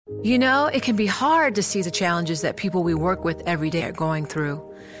You know, it can be hard to see the challenges that people we work with every day are going through.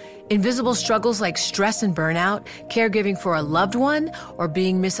 Invisible struggles like stress and burnout, caregiving for a loved one, or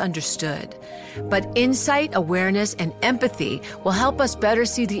being misunderstood. But insight, awareness, and empathy will help us better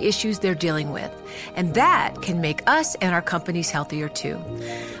see the issues they're dealing with. And that can make us and our companies healthier too.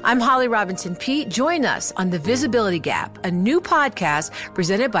 I'm Holly Robinson Peete. Join us on The Visibility Gap, a new podcast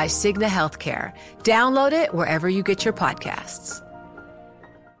presented by Cigna Healthcare. Download it wherever you get your podcasts.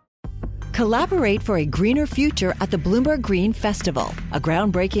 Collaborate for a greener future at the Bloomberg Green Festival, a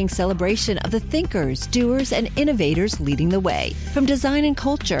groundbreaking celebration of the thinkers, doers, and innovators leading the way. From design and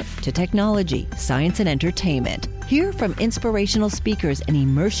culture to technology, science, and entertainment. Hear from inspirational speakers and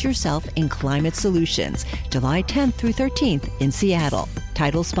immerse yourself in climate solutions. July 10th through 13th in Seattle.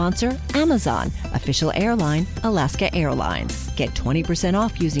 Title sponsor, Amazon. Official airline, Alaska Airlines. Get 20%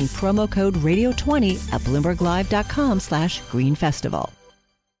 off using promo code radio20 at BloombergLive.com/Green Festival.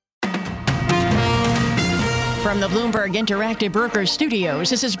 From the Bloomberg Interactive Brokers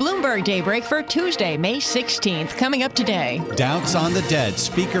Studios, this is Bloomberg Daybreak for Tuesday, May 16th. Coming up today. Doubts on the dead.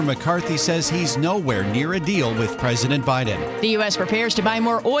 Speaker McCarthy says he's nowhere near a deal with President Biden. The U.S. prepares to buy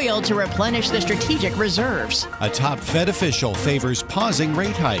more oil to replenish the strategic reserves. A top Fed official favors pausing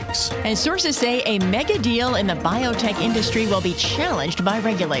rate hikes. And sources say a mega deal in the biotech industry will be challenged by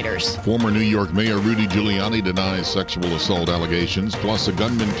regulators. Former New York Mayor Rudy Giuliani denies sexual assault allegations, plus a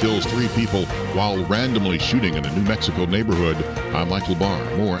gunman kills 3 people while randomly shooting in a New Mexico neighborhood. I'm Michael Barr.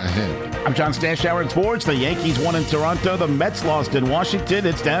 More ahead. I'm John Stashower in sports. The Yankees won in Toronto. The Mets lost in Washington.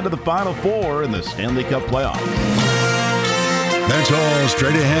 It's down to the Final Four in the Stanley Cup playoffs. That's all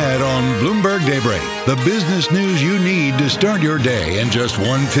straight ahead on Bloomberg Daybreak. The business news you need to start your day in just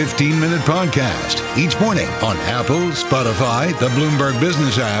one 15-minute podcast. Each morning on Apple, Spotify, the Bloomberg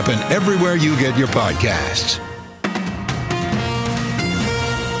Business app, and everywhere you get your podcasts.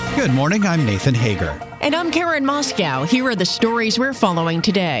 Good morning. I'm Nathan Hager. And I'm Karen Moscow. Here are the stories we're following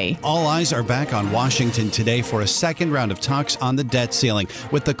today. All eyes are back on Washington today for a second round of talks on the debt ceiling.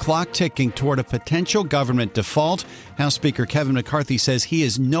 With the clock ticking toward a potential government default, House Speaker Kevin McCarthy says he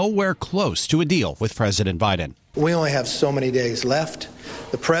is nowhere close to a deal with President Biden. We only have so many days left.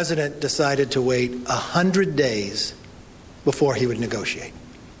 The president decided to wait 100 days before he would negotiate.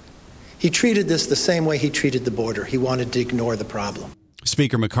 He treated this the same way he treated the border. He wanted to ignore the problem.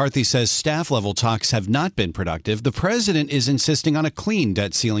 Speaker McCarthy says staff-level talks have not been productive. The president is insisting on a clean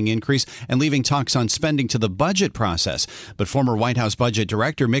debt ceiling increase and leaving talks on spending to the budget process. But former White House Budget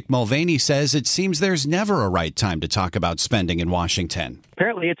Director Mick Mulvaney says it seems there's never a right time to talk about spending in Washington.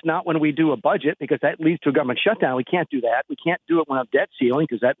 Apparently, it's not when we do a budget because that leads to a government shutdown. We can't do that. We can't do it when a debt ceiling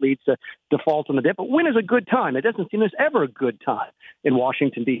because that leads to default on the debt. But when is a good time? It doesn't seem there's ever a good time in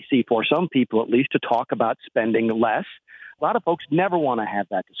Washington, D.C., for some people at least, to talk about spending less. A lot of folks never want to have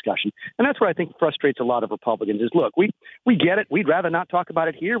that discussion. And that's what I think frustrates a lot of Republicans is, look, we get it. We'd rather not talk about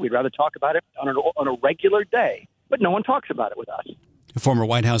it here. We'd rather talk about it on a regular day. But no one talks about it with us. Former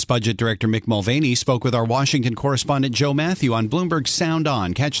White House Budget Director Mick Mulvaney spoke with our Washington correspondent Joe Matthew on Bloomberg Sound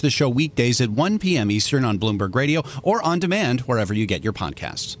On. Catch the show weekdays at 1 p.m. Eastern on Bloomberg Radio or on demand wherever you get your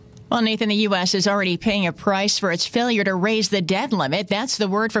podcasts. Well, Nathan, the U.S. is already paying a price for its failure to raise the debt limit. That's the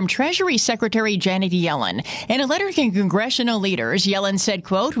word from Treasury Secretary Janet Yellen. In a letter to congressional leaders, Yellen said,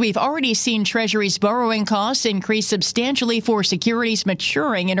 quote, "We've already seen Treasury's borrowing costs increase substantially for securities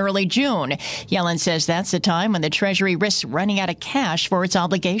maturing in early June." Yellen says that's the time when the Treasury risks running out of cash for its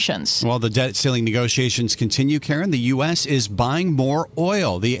obligations. While the debt ceiling negotiations continue, Karen, the U.S. is buying more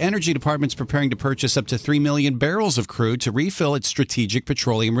oil. The Energy Department's preparing to purchase up to 3 million barrels of crude to refill its strategic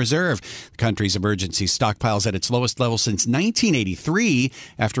petroleum reserve. The country's emergency stockpiles at its lowest level since 1983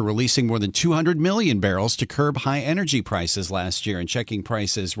 after releasing more than 200 million barrels to curb high energy prices last year. And checking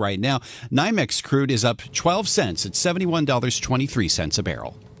prices right now, NYMEX crude is up 12 cents at $71.23 a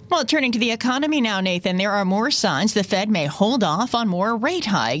barrel. Well, turning to the economy now, Nathan, there are more signs the Fed may hold off on more rate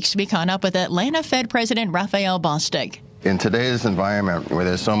hikes. We caught up with Atlanta Fed President Raphael Bostic. In today's environment where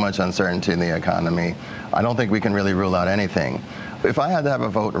there's so much uncertainty in the economy, I don't think we can really rule out anything. If I had to have a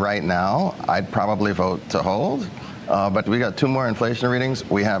vote right now, I'd probably vote to hold. But we got 2 more inflation readings.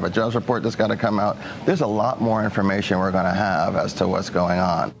 We have a jobs report that's got to come out. There's a lot more information we're going to have as to what's going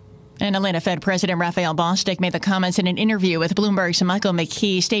on. And Atlanta Fed President Raphael Bostic made the comments in an interview with Bloomberg's Michael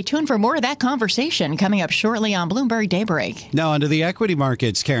McKee. Stay tuned for more of that conversation coming up shortly on Bloomberg Daybreak. Now onto the equity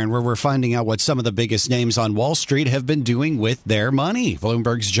markets, Karen, where we're finding out what some of the biggest names on Wall Street have been doing with their money.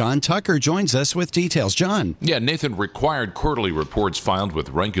 Bloomberg's John Tucker joins us with details. John. Yeah, Nathan, required quarterly reports filed with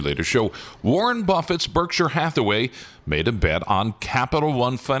regulators show Warren Buffett's Berkshire Hathaway made a bet on Capital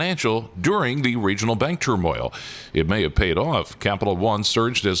One Financial during the regional bank turmoil. It may have paid off. Capital One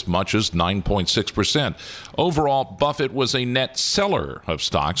surged as much as 9.6%. Overall, Buffett was a net seller of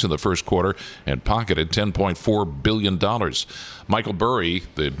stocks in the first quarter and pocketed $10.4 billion. Michael Burry,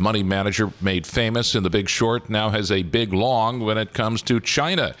 the money manager made famous in The Big Short, now has a big long when it comes to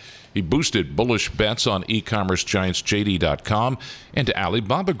China. He boosted bullish bets on e-commerce giants JD.com and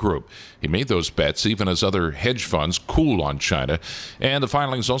Alibaba Group. He made those bets even as other hedge funds cool on China. And the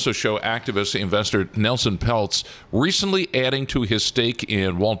filings also show activist investor Nelson Peltz recently adding to his stake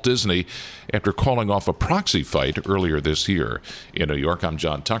in Walt Disney after calling off a proxy fight earlier this year. In New York, I'm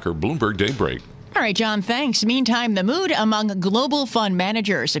John Tucker, Bloomberg Daybreak. All right, John, thanks. Meantime, the mood among global fund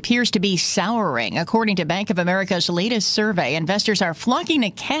managers appears to be souring. According to Bank of America's latest survey, investors are flocking to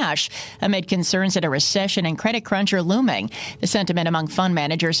cash amid concerns that a recession and credit crunch are looming. The sentiment among fund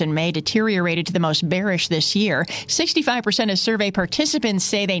managers in May deteriorated to the most bearish this year. 65% of survey participants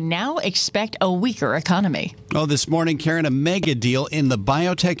say they now expect a weaker economy. Oh, this morning, Karen, a mega deal in the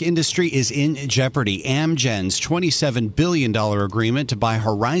biotech industry is in jeopardy. Amgen's $27 billion agreement to buy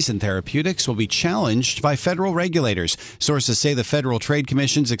Horizon Therapeutics will be challenged by federal regulators. Sources say the Federal Trade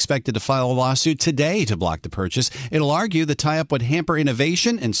Commission is expected to file a lawsuit today to block the purchase. It'll argue the tie-up would hamper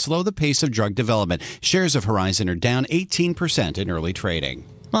innovation and slow the pace of drug development. Shares of Horizon are down 18% in early trading.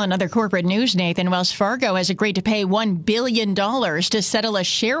 Well, in other corporate news, Nathan, Wells Fargo has agreed to pay $1 billion to settle a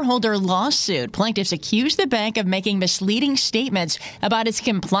shareholder lawsuit. Plaintiffs accuse the bank of making misleading statements about its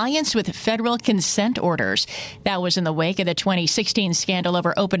compliance with federal consent orders. That was in the wake of the 2016 scandal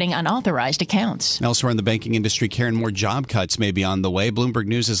over opening unauthorized accounts. Elsewhere in the banking industry, Karen, more job cuts may be on the way. Bloomberg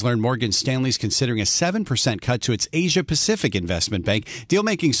News has learned Morgan Stanley's considering a 7% cut to its Asia-Pacific investment bank.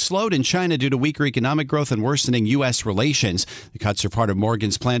 Deal-making slowed in China due to weaker economic growth and worsening U.S. relations. The cuts are part of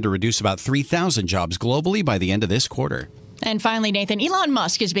Morgan's plan to reduce about 3,000 jobs globally by the end of this quarter. And finally, Nathan, Elon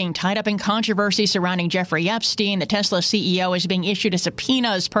Musk is being tied up in controversy surrounding Jeffrey Epstein. The Tesla CEO is being issued a subpoena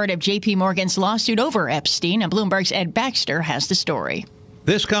as part of J.P. Morgan's lawsuit over Epstein, and Bloomberg's Ed Baxter has the story.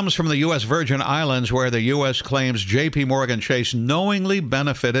 This comes from the U.S. Virgin Islands, where the U.S. claims J.P. Morgan Chase knowingly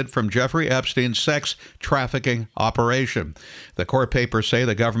benefited from Jeffrey Epstein's sex trafficking operation. The court papers say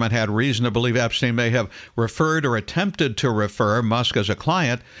the government had reason to believe Epstein may have referred or attempted to refer Musk as a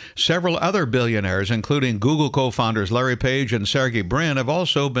client. Several other billionaires, including Google co-founders Larry Page and Sergey Brin, have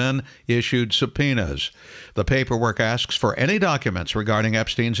also been issued subpoenas. The paperwork asks for any documents regarding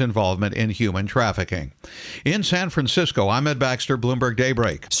Epstein's involvement in human trafficking. In San Francisco, I'm Ed Baxter, Bloomberg Daybreak.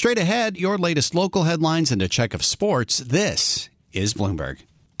 Straight ahead, your latest local headlines and a check of sports. This is Bloomberg.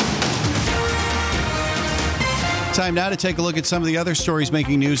 Time now to take a look at some of the other stories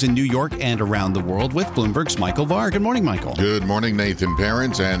making news in New York and around the world with Bloomberg's Michael Barr. Good morning, Michael. Good morning, Nathan.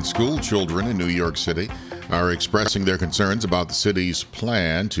 Parents and school children in New York City are expressing their concerns about the city's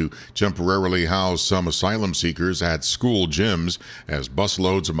plan to temporarily house some asylum seekers at school gyms as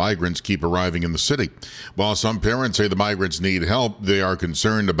busloads of migrants keep arriving in the city. While some parents say the migrants need help, they are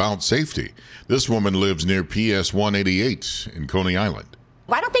concerned about safety. This woman lives near PS 188 in Coney Island.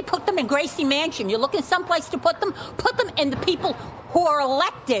 Why don't they put them in Gracie Mansion? You're looking someplace to put them? Put them in the people who are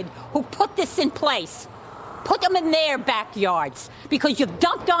elected, who put this in place. Put them in their backyards, because you've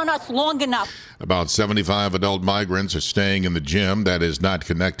dumped on us long enough. About 75 adult migrants are staying in the gym that is not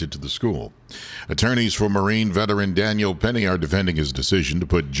connected to the school. Attorneys for Marine veteran Daniel Penny are defending his decision to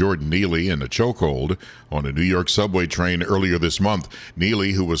put Jordan Neely in a chokehold on a New York subway train earlier this month.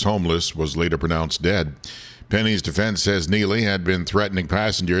 Neely, who was homeless, was later pronounced dead. Penny's defense says Neely had been threatening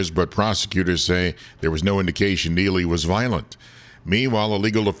passengers, but prosecutors say there was no indication Neely was violent. Meanwhile, a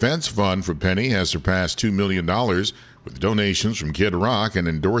legal defense fund for Penny has surpassed $2 million with donations from Kid Rock and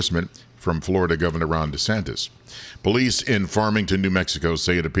endorsement from Florida Governor Ron DeSantis. Police in Farmington, New Mexico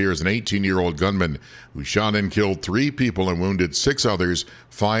say it appears an 18-year-old gunman who shot and killed 3 people and wounded 6 others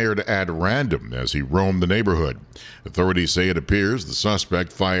fired at random as he roamed the neighborhood. Authorities say it appears the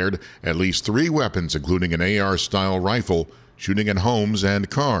suspect fired at least 3 weapons, including an AR-style rifle, shooting at homes and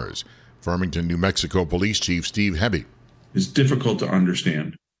cars. Farmington, New Mexico Police Chief Steve Hebby. It's difficult to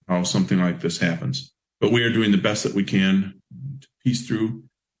understand how something like this happens, but we are doing the best that we can to piece through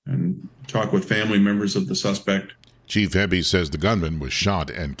and talk with family members of the suspect. Chief Hebby says the gunman was shot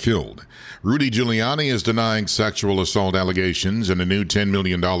and killed. Rudy Giuliani is denying sexual assault allegations in a new $10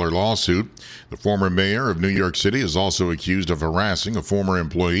 million lawsuit. The former mayor of New York City is also accused of harassing a former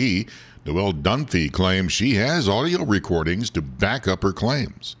employee. Noelle Dunphy claims she has audio recordings to back up her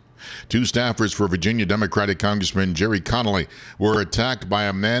claims. 2 staffers for Virginia Democratic Congressman Jerry Connolly were attacked by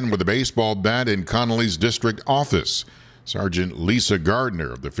a man with a baseball bat in Connolly's district office. Sergeant Lisa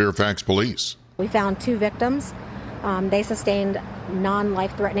Gardner of the Fairfax Police. We found 2 victims. They sustained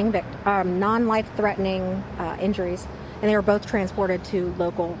non-life-threatening injuries, and they were both transported to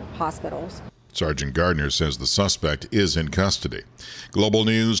local hospitals. Sergeant Gardner says the suspect is in custody. Global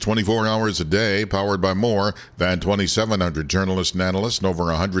news 24 hours a day, powered by more than 2,700 journalists and analysts in over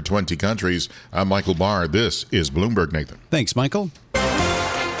 120 countries. I'm Michael Barr. This is Bloomberg, Nathan. Thanks, Michael.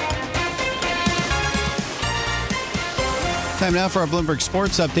 Time now for our Bloomberg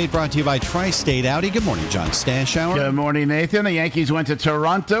Sports Update, brought to you by Tri-State Audi. Good morning, John Stashower. Good morning, Nathan. The Yankees went to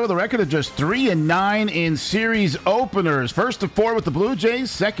Toronto with a record of just 3-9 in series openers. First of 4 with the Blue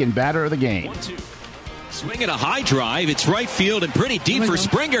Jays, second batter of the game. 1-2. Swinging a high drive. It's right field and pretty deep for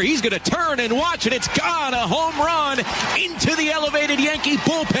Springer. He's going to turn and watch it. It's gone. A home run into the elevated Yankee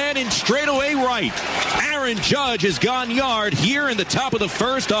bullpen in straightaway right. Aaron Judge has gone yard here in the top of the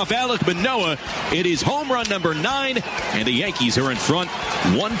first off Alek Manoah. It is home run number 9, and the Yankees are in front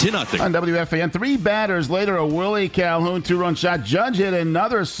 1-0. On WFAN, 3 batters later, a Willie Calhoun 2-run shot. Judge hit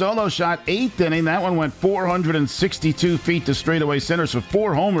another solo shot, 8th inning. That one went 462 feet to straightaway center, so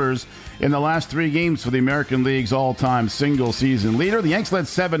 4 homers in the last 3 games for the American League's all-time single-season leader. The Yanks led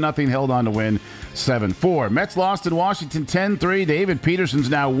 7-0, held on to win 7-4. Mets lost in Washington 10-3. David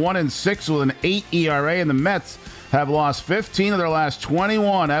Peterson's now 1-6 with an 8 ERA, and the Mets have lost 15 of their last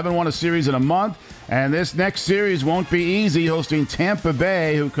 21. Haven't won a series in a month. And this next series won't be easy, hosting Tampa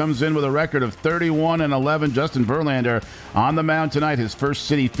Bay, who comes in with a record of 31-11. Justin Verlander on the mound tonight, his first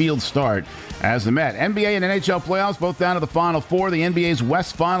Citi Field start as the Met. NBA and NHL playoffs both down to the Final Four. The NBA's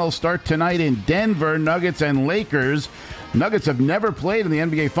West Finals start tonight in Denver. Nuggets and Lakers. Nuggets have never played in the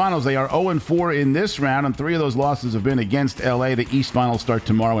NBA Finals. They are 0-4 in this round, and 3 of those losses have been against L.A. The East Finals start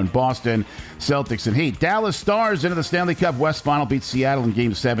tomorrow in Boston. Celtics and Heat. Dallas Stars into the Stanley Cup West Final, beat Seattle in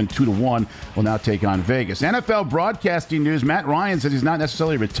Game 7 2-1. Will now take on Vegas. NFL broadcasting news. Matt Ryan says he's not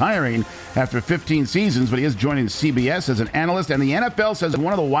necessarily retiring after 15 seasons, but he is joining CBS as an analyst. And the NFL says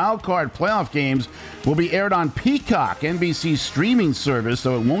one of the wild card playoff games will be aired on Peacock, NBC's streaming service,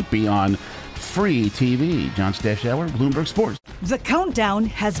 so it won't be on free TV. John Stashower, Bloomberg Sports. The countdown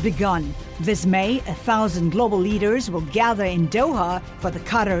has begun. This May, 1,000 global leaders will gather in Doha for the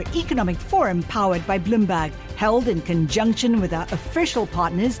Qatar Economic Forum powered by Bloomberg, held in conjunction with our official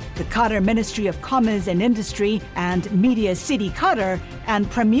partners, the Qatar Ministry of Commerce and Industry and Media City Qatar, and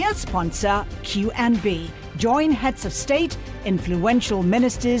premier sponsor QNB. Join heads of state, influential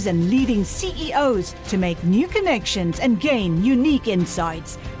ministers, and leading CEOs to make new connections and gain unique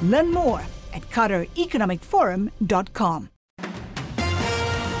insights. Learn more at QatarEconomicForum.com.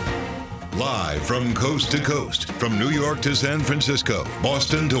 Live from coast to coast, from New York to San Francisco,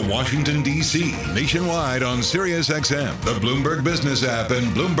 Boston to Washington, D.C., nationwide on SiriusXM, the Bloomberg Business app, and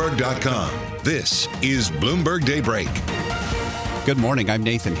Bloomberg.com. This is Bloomberg Daybreak. Good morning. I'm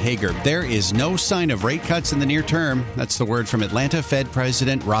Nathan Hager. There is no sign of rate cuts in the near term. That's the word from Atlanta Fed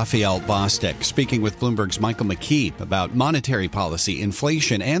President Raphael Bostic, speaking with Bloomberg's Michael McKee about monetary policy,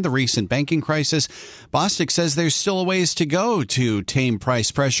 inflation, and the recent banking crisis. Bostic says there's still a ways to go to tame price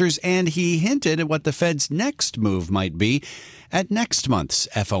pressures, and he hinted at what the Fed's next move might be at next month's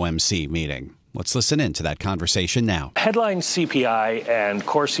FOMC meeting. Let's listen in to that conversation now. Headline CPI and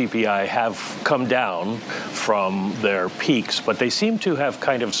core CPI have come down from their peaks, but they seem to have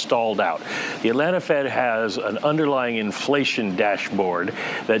kind of stalled out. The Atlanta Fed has an underlying inflation dashboard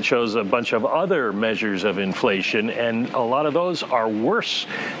that shows a bunch of other measures of inflation, and a lot of those are worse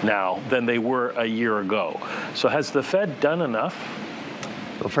now than they were a year ago. So has the Fed done enough?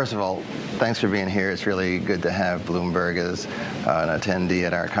 Well, first of all, thanks for being here. It's really good to have Bloomberg as an attendee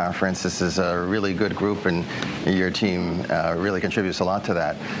at our conference. This is a really good group, and your team really contributes a lot to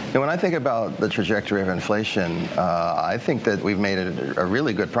that. And when I think about the trajectory of inflation, I think that we've made a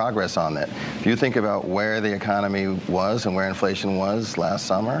really good progress on that. If you think about where the economy was and where inflation was last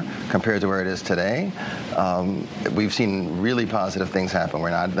summer compared to where it is today, we've seen really positive things happen. We're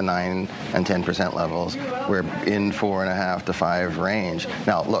not at the 9 and 10% levels. We're in 4.5 to 5 range.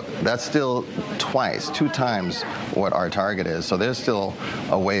 Now, look, that's still two times what our target is, so there's still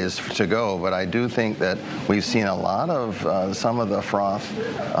a ways to go, but I do think that we've seen a lot of some of the froth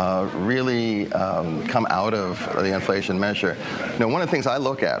really come out of the inflation measure. You know, one of the things I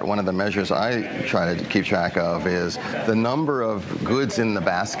look at, one of the measures I try to keep track of is the number of goods in the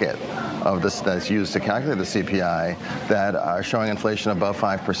basket of this that's used to calculate the CPI that are showing inflation above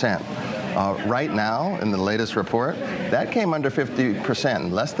 5%. Right now, in the latest report, that came under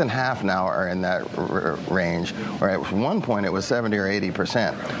 50%. Less than half now are in that range, where at one point it was 70 or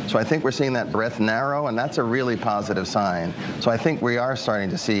 80%. So I think we're seeing that breadth narrow, and that's a really positive sign. So I think we are starting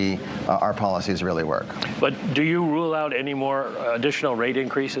to see our policies really work. But do you rule out any more additional rate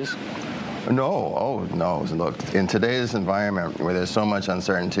increases? No. Oh, no. Look, in today's environment where there's so much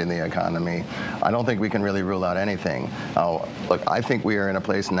uncertainty in the economy, I don't think we can really rule out anything. Look, I think we are in a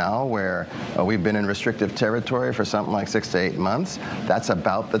place now where we've been in restrictive territory for something like 6 to 8 months. That's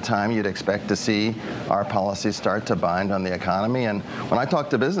about the time you'd expect to see our policies start to bind on the economy. And when I talk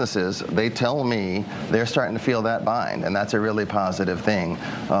to businesses, they tell me they're starting to feel that bind, and that's a really positive thing.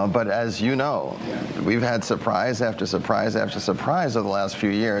 But as you know, we've had surprise after surprise after surprise over the last few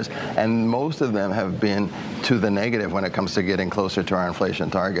years, and most of them have been to the negative when it comes to getting closer to our inflation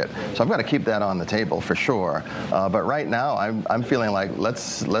target. So I've got to keep that on the table for sure. But right now, I'm feeling like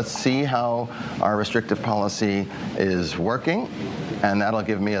let's see how our restrictive policy is working, and that'll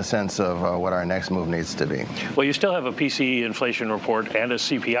give me a sense of what our next move needs to be. Well, you still have a PCE inflation report and a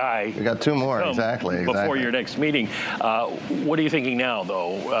CPI. We got two more, exactly. Before your next meeting. What are you thinking now,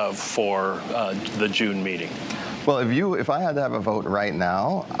 though, for the June meeting? Well, if I had to have a vote right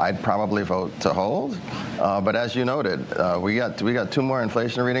now, I'd probably vote to hold. But as you noted, we got two more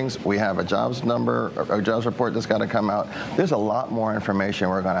inflation readings. We have a jobs report that's got to come out. There's a lot more information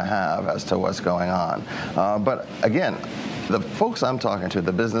we're going to have as to what's going on. But again, the folks I'm talking to,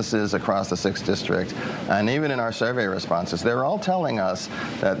 the businesses across the 6th District, and even in our survey responses, they're all telling us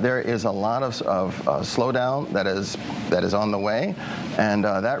that there is a lot of slowdown that is on the way, and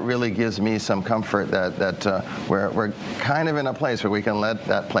that really gives me some comfort that we're kind of in a place where we can let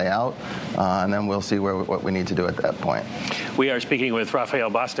that play out, and then we'll see what we need to do at that point. We are speaking with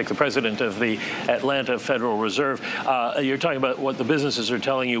Raphael Bostic, the president of the Atlanta Federal Reserve. You're talking about what the businesses are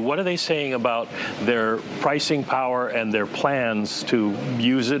telling you. What are they saying about their pricing power and their plans to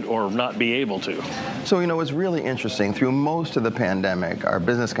use it or not be able to? So, it's really interesting. Through most of the pandemic, our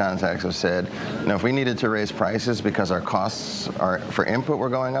business contacts have said, if we needed to raise prices because our costs for input were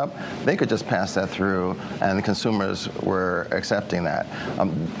going up, they could just pass that through, and the consumers were accepting that.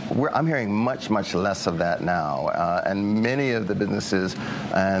 I'm hearing much, much less of that now, and many of the businesses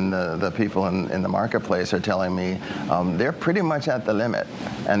and the people in the marketplace are telling me they're pretty much at the limit,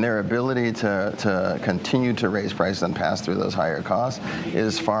 and their ability to continue to raise prices and pass through those higher costs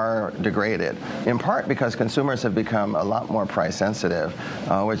is far degraded, in part because consumers have become a lot more price sensitive,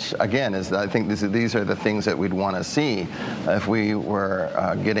 which again I think these are the things that we'd want to see if we were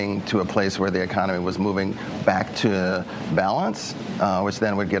getting to a place where the economy was moving back to balance, which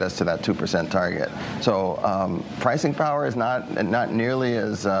then would get us to that 2% target. So pricing power is not nearly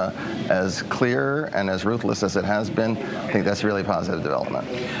as clear and as ruthless as it has been. I think that's really positive development.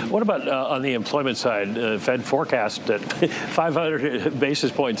 What about on the employment side? Fed forecast that 500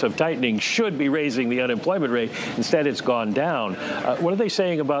 basis points of tightening should be raising the unemployment rate. Instead, it's gone down. What are they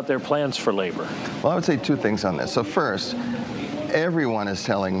saying about their plans for labor? Well, I would say two things on this. So first, everyone is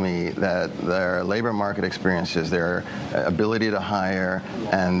telling me that their labor market experiences, their ability to hire,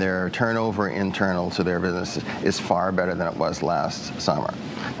 and their turnover internal to their businesses is far better than it was last summer.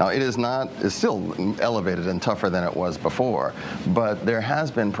 Now, it's still elevated and tougher than it was before, but there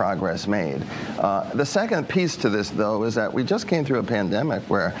has been progress made. The second piece to this, though, is that we just came through a pandemic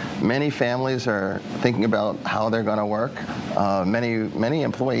where many families are thinking about how they're going to work. Many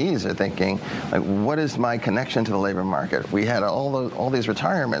employees are thinking, like, what is my connection to the labor market? We had all these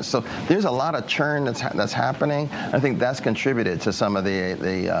retirements, so there's a lot of churn that's happening. I think that's contributed to some of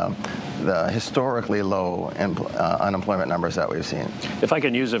the historically low unemployment numbers that we've seen. If I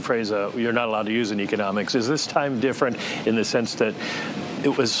can use a phrase you're not allowed to use in economics, is this time different in the sense that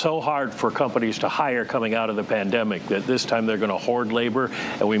it was so hard for companies to hire coming out of the pandemic that this time they're going to hoard labor,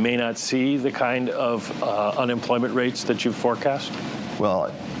 and we may not see the kind of unemployment rates that you forecast?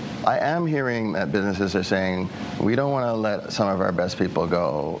 Well, I am hearing that businesses are saying, we don't want to let some of our best people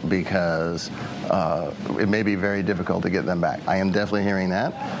go because it may be very difficult to get them back. I am definitely hearing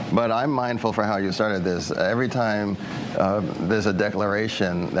that, but I'm mindful for how you started this. Every time there's a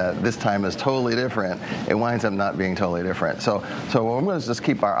declaration that this time is totally different, it winds up not being totally different. So we're going to just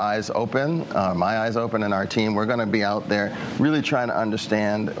keep our eyes open, my eyes open and our team. We're going to be out there really trying to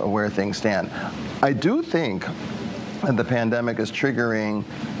understand where things stand. I do think and the pandemic is triggering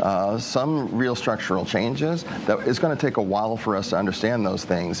some real structural changes that it's going to take a while for us to understand those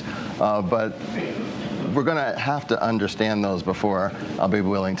things. But we're going to have to understand those before I'll be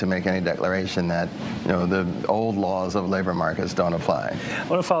willing to make any declaration that, the old laws of labor markets don't apply. I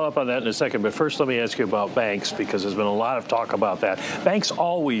want to follow up on that in a second, but first let me ask you about banks, because there's been a lot of talk about that. Banks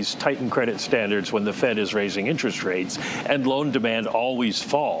always tighten credit standards when the Fed is raising interest rates, and loan demand always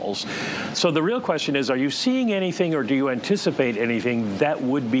falls. So the real question is, are you seeing anything, or do you anticipate anything that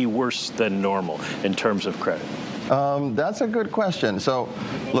would be worse than normal in terms of credit? That's a good question. So,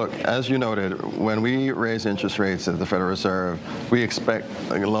 look, as you noted, when we raise interest rates at the Federal Reserve, we expect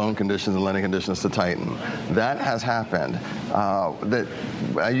loan conditions and lending conditions to tighten. That has happened. That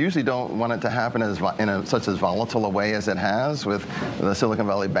I usually don't want it to happen in such as volatile a way as it has with the Silicon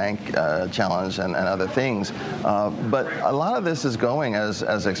Valley Bank challenge and other things. But a lot of this is going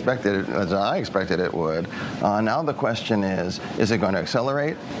as expected, as I expected it would. Now the question is it going to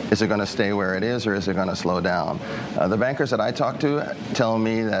accelerate? Is it going to stay where it is, or is it going to slow down? The bankers that I talk to tell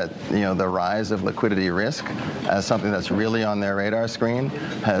me that the rise of liquidity risk as something that's really on their radar screen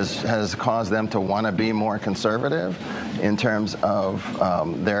has caused them to want to be more conservative in terms of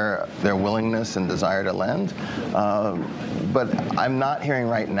their willingness and desire to lend. But I'm not hearing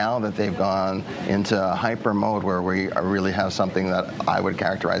right now that they've gone into a hyper mode where we really have something that I would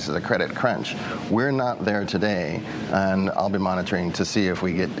characterize as a credit crunch. We're not there today, and I'll be monitoring to see if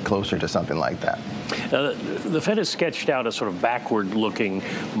we get closer to something like that. Now, the Fed has sketched out a sort of backward-looking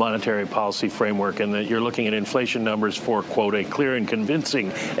monetary policy framework, and that you're looking at inflation numbers for, quote, a clear and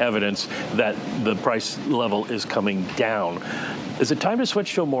convincing evidence that the price level is coming down. Is it time to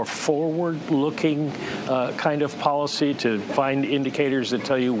switch to a more forward-looking kind of policy to find indicators that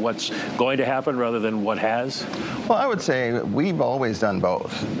tell you what's going to happen rather than what has? Well, I would say we've always done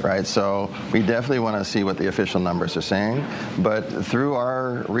both, right? So we definitely want to see what the official numbers are saying. But through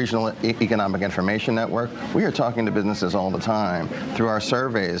our regional economic information network, we are talking to businesses all the time. Through our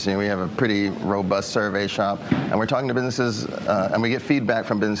surveys, we have a pretty robust survey shop, and we're talking to businesses, and we get feedback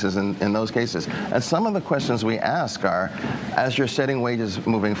from businesses in those cases. And some of the questions we ask are, as you're setting wages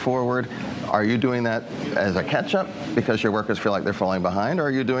moving forward, are you doing that as a catch-up because your workers feel like they're falling behind, or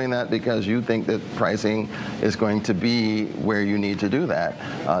are you doing that because you think that pricing is going to be where you need to do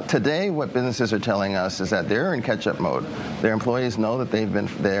that? Today, what businesses are telling us is that they're in catch-up mode. Their employees know that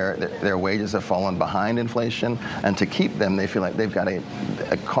their wages have fallen behind inflation, and to keep them, they feel like they've got to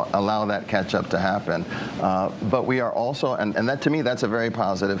allow that catch-up to happen. But we are also, and that to me, that's a very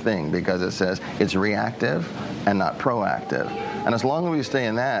positive thing, because it says it's reactive and not proactive. And as long as we stay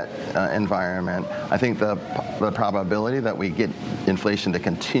in that environment, I think the probability that we get inflation to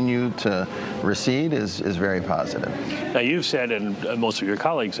continue to recede is very positive. Now, you've said, and most of your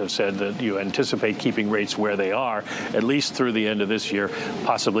colleagues have said, that you anticipate keeping rates where they are, at least through the end of this year,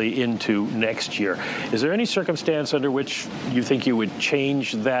 possibly into next year. Is there any circumstance under which you think you would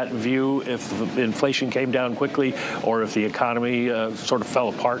change that view if inflation came down quickly, or if the economy sort of fell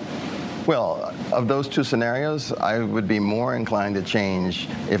apart? Well, of those two scenarios, I would be more inclined to change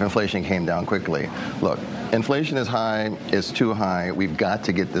if inflation came down quickly. Look, inflation is high, it's too high. We've got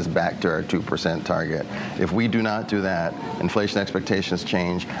to get this back to our 2% target. If we do not do that, inflation expectations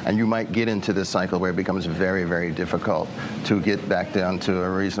change, and you might get into this cycle where it becomes very, very difficult to get back down to a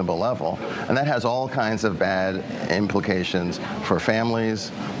reasonable level. And that has all kinds of bad implications for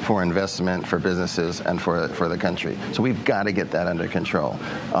families, for investment, for businesses, and for the country. So we've got to get that under control.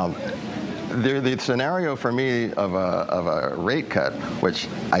 The scenario for me of a rate cut, which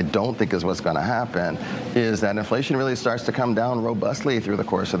I don't think is what's going to happen, is that inflation really starts to come down robustly through the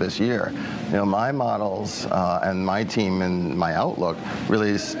course of this year. My models and my team and my outlook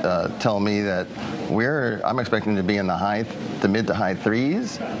really tell me that I'm expecting to be in the mid to high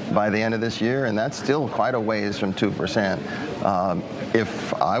threes by the end of this year, and that's still quite a ways from 2%.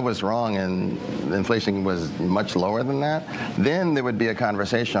 If I was wrong and inflation was much lower than that, then there would be a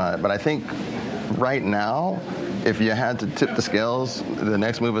conversation on it. But I think right now, if you had to tip the scales, the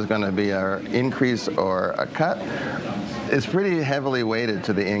next move is going to be an increase or a cut. it's pretty heavily weighted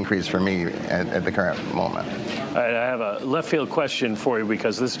to the increase for me at the current moment. I have a left field question for you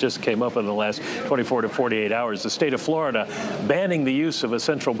because this just came up in the last 24 to 48 hours. The state of Florida banning the use of a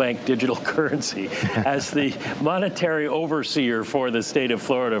central bank digital currency. As the monetary overseer for the state of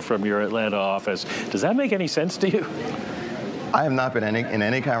Florida from your Atlanta office, does that make any sense to you? I have not been in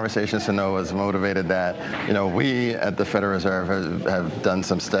any conversations to know what's motivated that. We at the Federal Reserve have done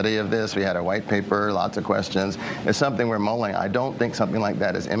some study of this. We had a white paper, lots of questions. It's something we're mulling. I don't think something like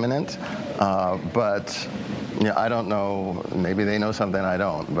that is imminent, but I don't know. Maybe they know something I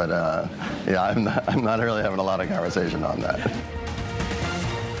don't. But I'm not really having a lot of conversation on that.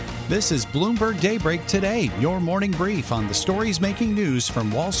 This is Bloomberg Daybreak Today, your morning brief on the stories making news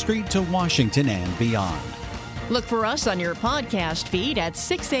from Wall Street to Washington and beyond. Look for us on your podcast feed at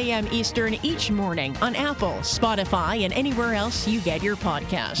 6 a.m. Eastern each morning on Apple, Spotify, and anywhere else you get your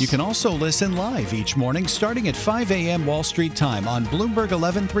podcasts. You can also listen live each morning starting at 5 a.m. Wall Street time on Bloomberg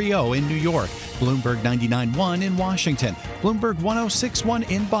 1130 in New York, Bloomberg 99.1 in Washington, Bloomberg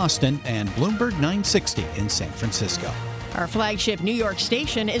 106.1 in Boston, and Bloomberg 960 in San Francisco. Our flagship New York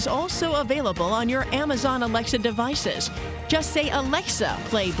station is also available on your Amazon Alexa devices. Just say, Alexa,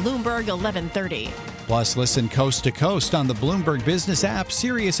 play Bloomberg 1130. Plus, listen coast to coast on the Bloomberg Business app,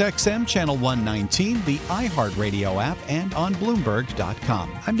 Sirius XM Channel 119, the iHeartRadio app, and on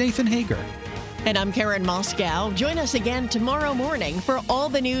Bloomberg.com. I'm Nathan Hager. And I'm Karen Moscow. Join us again tomorrow morning for all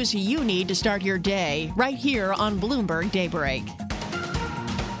the news you need to start your day right here on Bloomberg Daybreak.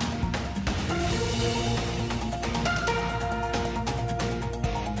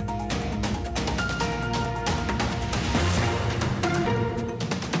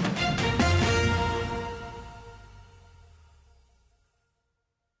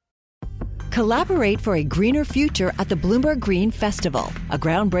 Collaborate for a greener future at the Bloomberg Green Festival, a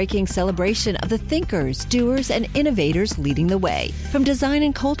groundbreaking celebration of the thinkers, doers, and innovators leading the way. From design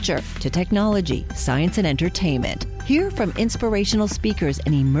and culture to technology, science, and entertainment. Hear from inspirational speakers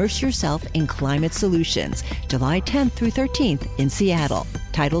and immerse yourself in climate solutions. July 10th through 13th in Seattle.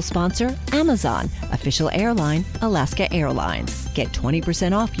 Title sponsor, Amazon. Official airline, Alaska Airlines. Get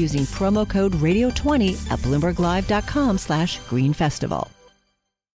 20% off using promo code RADIO20 at BloombergLive.com/Green Festival.